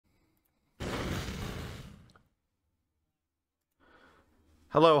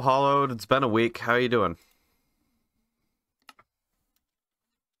Hello, Hollowed. It's been a week. How are you doing?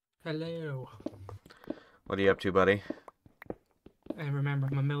 Hello. What are you up to, buddy? And remember,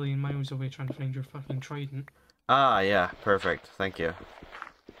 I'm a million miles away trying to find your fucking trident. Ah, yeah. Perfect. Thank you.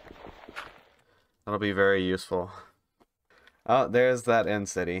 That'll be very useful. Oh, there's that end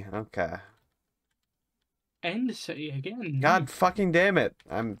city. Okay. End city again. God fucking damn it.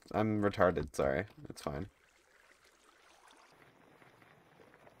 I'm retarded. Sorry. It's fine.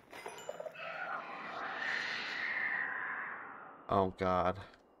 Oh God.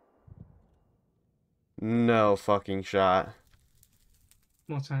 No fucking shot.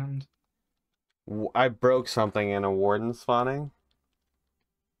 What's happened? I broke something in a warden spawning.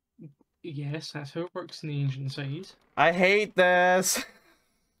 Yes, that's how it works in the ancient cities. I hate this.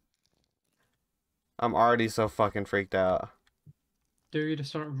 I'm already so fucking freaked out. Dare you to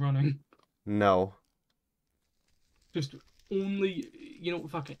start running. No. Just only,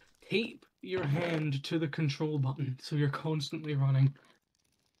 fuck it. Tape your hand to the control button so you're constantly running.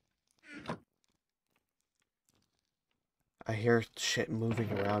 I hear shit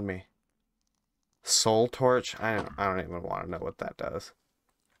moving around me. Soul torch? I don't even want to know what that does.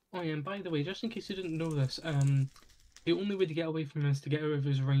 Oh yeah, and by the way, just in case you didn't know this, the only way to get away from him is to get out of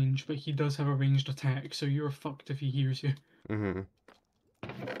his range, but he does have a ranged attack, so you're fucked if he hears you. Mm-hmm.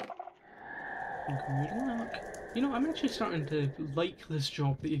 Good luck. You know, I'm actually starting to like this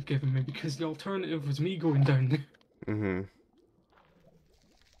job that you've given me because the alternative was me going down there. Mm-hmm.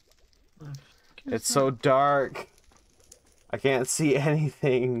 Uh, It's so dark. I can't see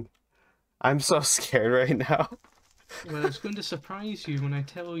anything. I'm so scared right now. Well, it's going to surprise you when I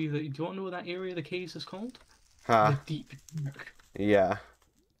tell you that. Do you want to know what that area of the cave is called? Huh. The Deep Dark. Yeah.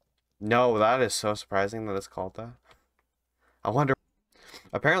 No, that is so surprising that it's called that. I wonder.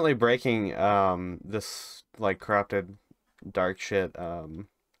 Apparently breaking this like corrupted dark shit,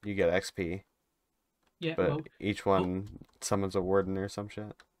 you get XP. Yeah, But well, each oh, one summons a warden or some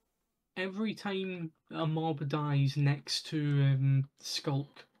shit. every time a mob dies next to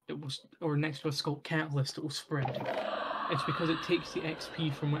Skulk, or next to a Skulk catalyst, it will spread. It's because it takes the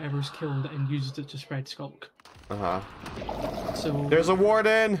XP from whatever's killed and uses it to spread Skulk. Uh-huh. So There's a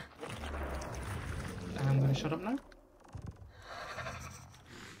warden! I'm gonna shut up now.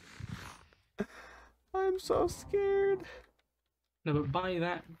 I'm so scared. No, but by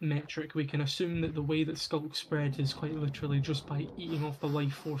that metric, we can assume that the way that Skulk spreads is quite literally just by eating off the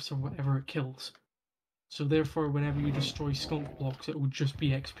life force or whatever it kills. So therefore, whenever you destroy Skunk blocks, it will just be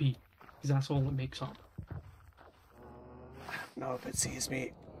XP, because that's all it makes up. No, if it sees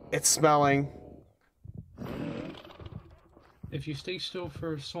me. It's smelling. If you stay still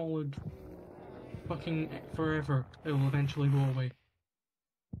for a solid fucking forever, it will eventually go away.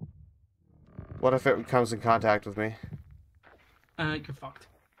 What if it comes in contact with me? You're fucked.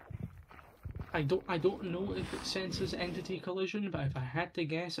 I don't know if it senses entity collision, but if I had to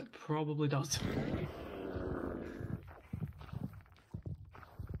guess, it probably does.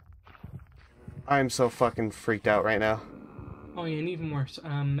 I'm so fucking freaked out right now. Oh yeah, and even worse,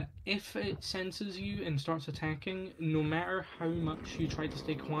 if it senses you and starts attacking, no matter how much you try to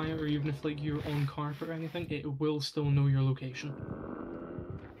stay quiet, or even if like you're on carpet or anything, it will still know your location.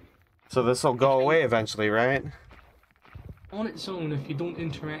 So this will go away eventually, right? On its own, if you don't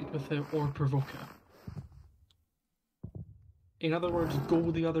interact with it or provoke it. In other words, go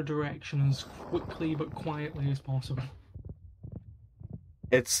the other direction as quickly but quietly as possible.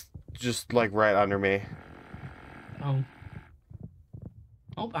 It's just like right under me. Oh.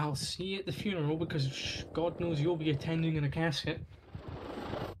 Oh, I'll see you at the funeral because God knows you'll be attending in a casket.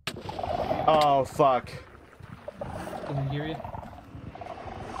 Oh, fuck. Did I hear you?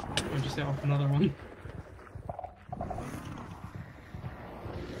 Or just set off another one.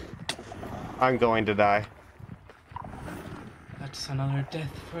 I'm going to die. That's another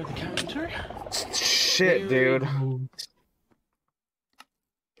death for the counter. Shit, There dude.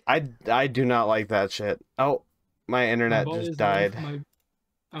 it I do not like that shit. Oh, my internet just died.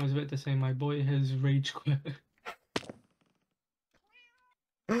 I was about to say my boy has rage quit.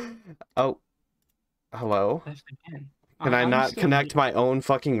 Oh, hello? Left again. Can I I'm not still connect here. my own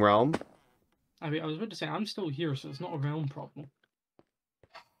fucking realm? I mean, I was about to say I'm still here, so it's not a realm problem.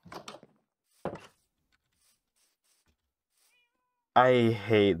 I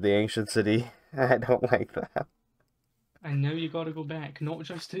hate the ancient city. I don't like that. And now you gotta go back, not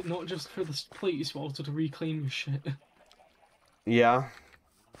just for this place, but also to reclaim your shit. Yeah.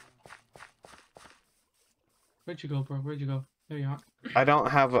 Where'd you go, bro? Where'd you go? There you are. I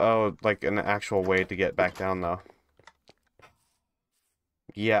don't have like an actual way to get back down though.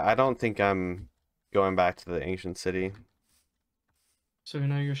 Yeah, I don't think I'm going back to the ancient city. So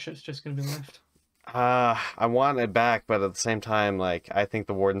now your shit's just gonna be left. I want it back, but at the same time, like, I think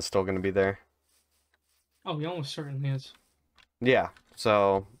the warden's still gonna be there. Oh, he almost certainly is. Yeah,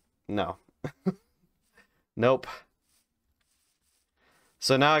 so, no. Nope.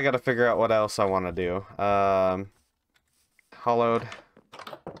 So now I gotta figure out what else I want to do. Hollowed.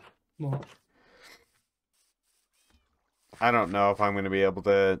 What? I don't know if I'm gonna be able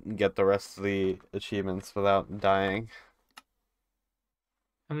to get the rest of the achievements without dying.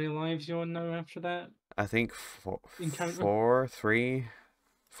 How many lives you on now after that I think encounter? four, three,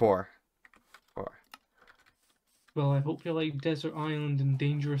 four. Four. Well, I hope you like Desert Island and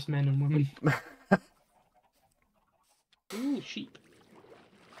Dangerous Men and Women. Ooh, sheep.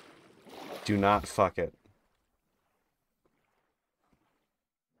 Do not fuck it.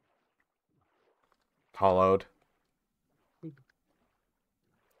 Hollowed.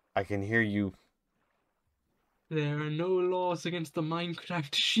 I can hear you. There are no laws against the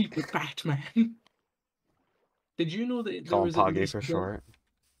Minecraft sheep, Batman. Did you know that there Call him was at Poggy least for one? short.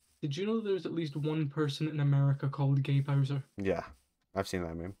 Did you know there was at least one person in America called Gay Bowser? Yeah, I've seen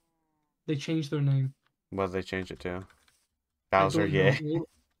that meme. They changed their name. What did they change it to? I Bowser, don't know. yay.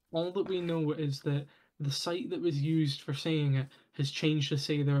 All that we know is that the site that was used for saying it has changed to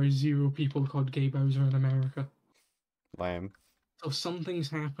say there are 0 people called Gay Bowser in America. Lame. So something's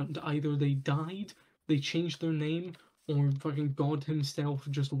happened. Either they died, they changed their name, or fucking God himself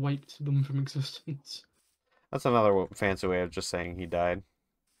just wiped them from existence. That's another fancy way of just saying he died.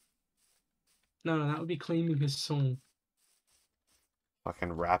 No, that would be claiming his soul.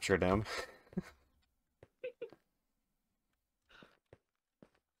 Fucking raptured him.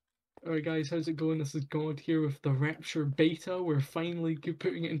 Alright guys, how's it going? This is God here with the Rapture beta. We're finally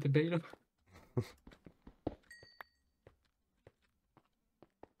putting it into beta.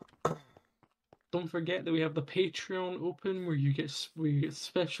 Don't forget that we have the Patreon open where you get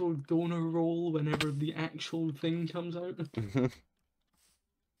special donor roll whenever the actual thing comes out.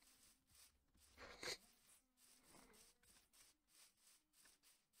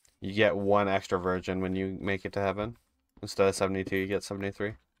 You get one extra virgin when you make it to heaven. Instead of 72, you get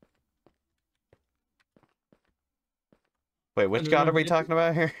 73. Wait, which god are we talking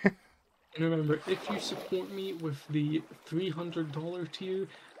about here? And remember, if you support me with the $300 tier,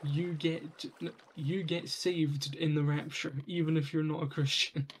 you get saved in the rapture, even if you're not a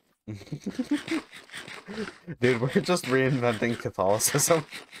Christian. Dude, we're just reinventing Catholicism.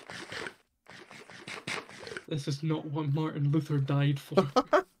 This is not what Martin Luther died for.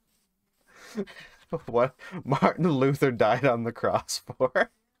 What Martin Luther died on the cross for?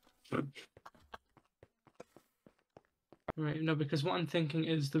 Right, no, because what I'm thinking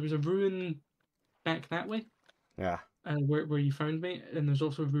is there was a ruin back that way, Yeah. where you found me, and there's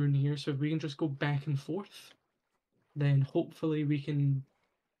also a ruin here, so if we can just go back and forth, then hopefully we can,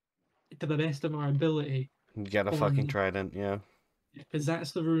 to the best of our ability, Get a fucking trident, yeah. because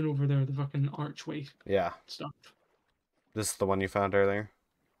that's the ruin over there, the fucking archway Yeah. stuff. This is the one you found earlier.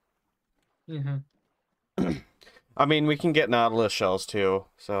 Yeah. I mean, we can get Nautilus shells too,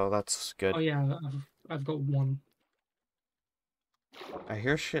 so that's good. Oh yeah, I've got one. I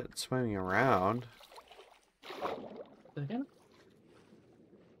hear shit swimming around. Did I get it?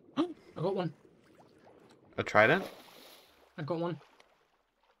 Oh, I got one. A trident? I got one.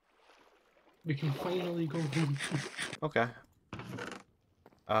 We can finally go home. Okay.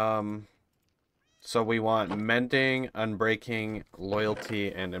 So we want mending, unbreaking,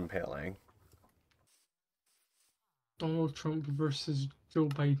 loyalty, and impaling. Donald Trump versus Joe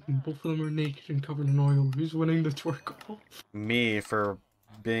Biden. Both of them are naked and covered in oil. Who's winning the twerk off? Me for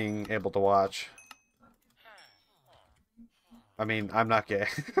being able to watch. I mean, I'm not gay.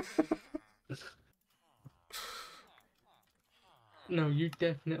 No, you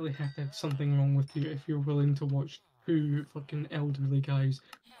definitely have to have something wrong with you if you're willing to watch 2 fucking elderly guys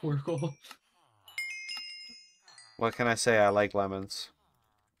twerk off. What can I say? I like lemons.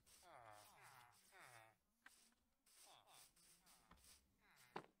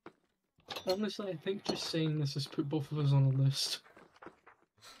 Honestly, I think just saying this has put both of us on a list.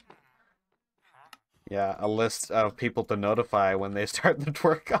 Yeah, a list of people to notify when they start the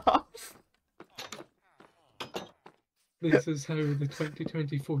twerk off. This is how the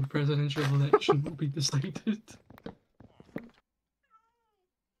 2024 presidential election will be decided.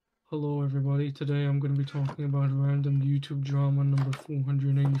 Hello everybody, today I'm going to be talking about random YouTube drama number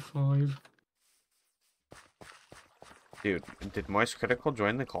 485. Dude, did Moist Critical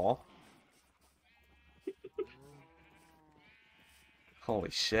join the call?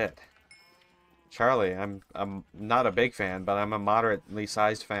 Holy shit. Charlie, I'm not a big fan, but I'm a moderately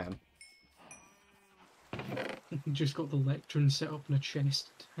sized fan. Just got the lectern set up in a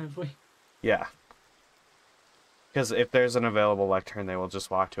chest, have we? Yeah. Because if there's an available lectern, they will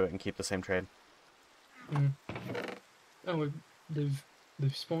just walk to it and keep the same trade. Mm. Oh, they've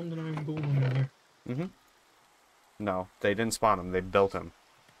spawned an iron golem in here. Mm-hmm. No, they didn't spawn him. They built him.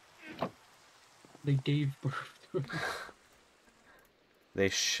 They gave birth to him. They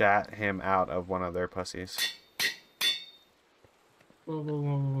shat him out of one of their pussies. Whoa, whoa,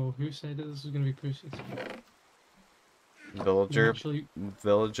 whoa, whoa! Who said that this was gonna be pussies? Villager, Actually,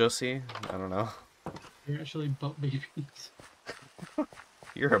 villagersy? I don't know. you're actually butt babies.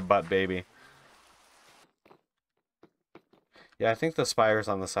 You're a butt baby. Yeah, I think the spires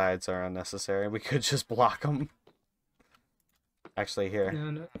on the sides are unnecessary. We could just block them. Actually, here.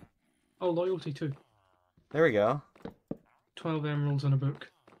 No, no. Oh, loyalty too. There we go. 12 emeralds and a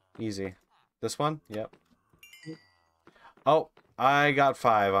book. Easy. This one? Yep. Oh, I got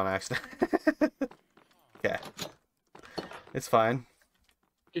 5 on accident. Okay. It's fine.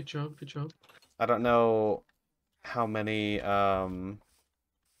 Good job, good job. I don't know how many,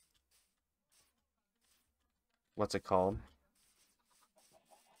 what's it called?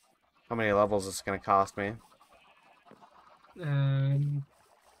 How many levels it's gonna cost me.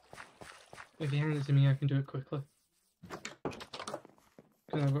 If you hand it to me, I can do it quickly.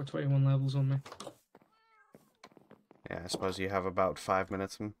 Because I've got 21 levels on me. Yeah, I suppose you have about 5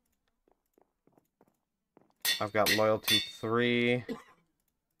 minutes. I've got loyalty 3.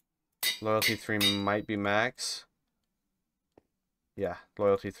 Loyalty 3 might be max. Yeah,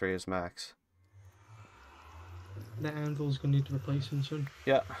 loyalty 3 is max. That anvil's gonna need replacing soon.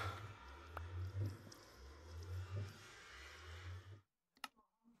 Yeah.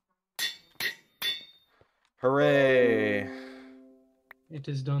 Hooray! It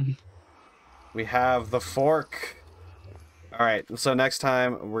is done. We have the fork. Alright, so next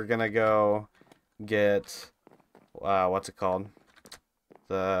time we're gonna go get, what's it called?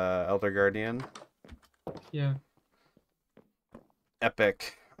 The Elder Guardian. Yeah.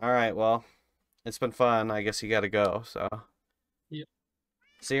 Epic. Alright, well, it's been fun. I guess you gotta go, so. Yep.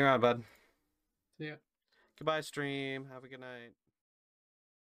 See you around, bud. Yeah. Goodbye, stream. Have a good night.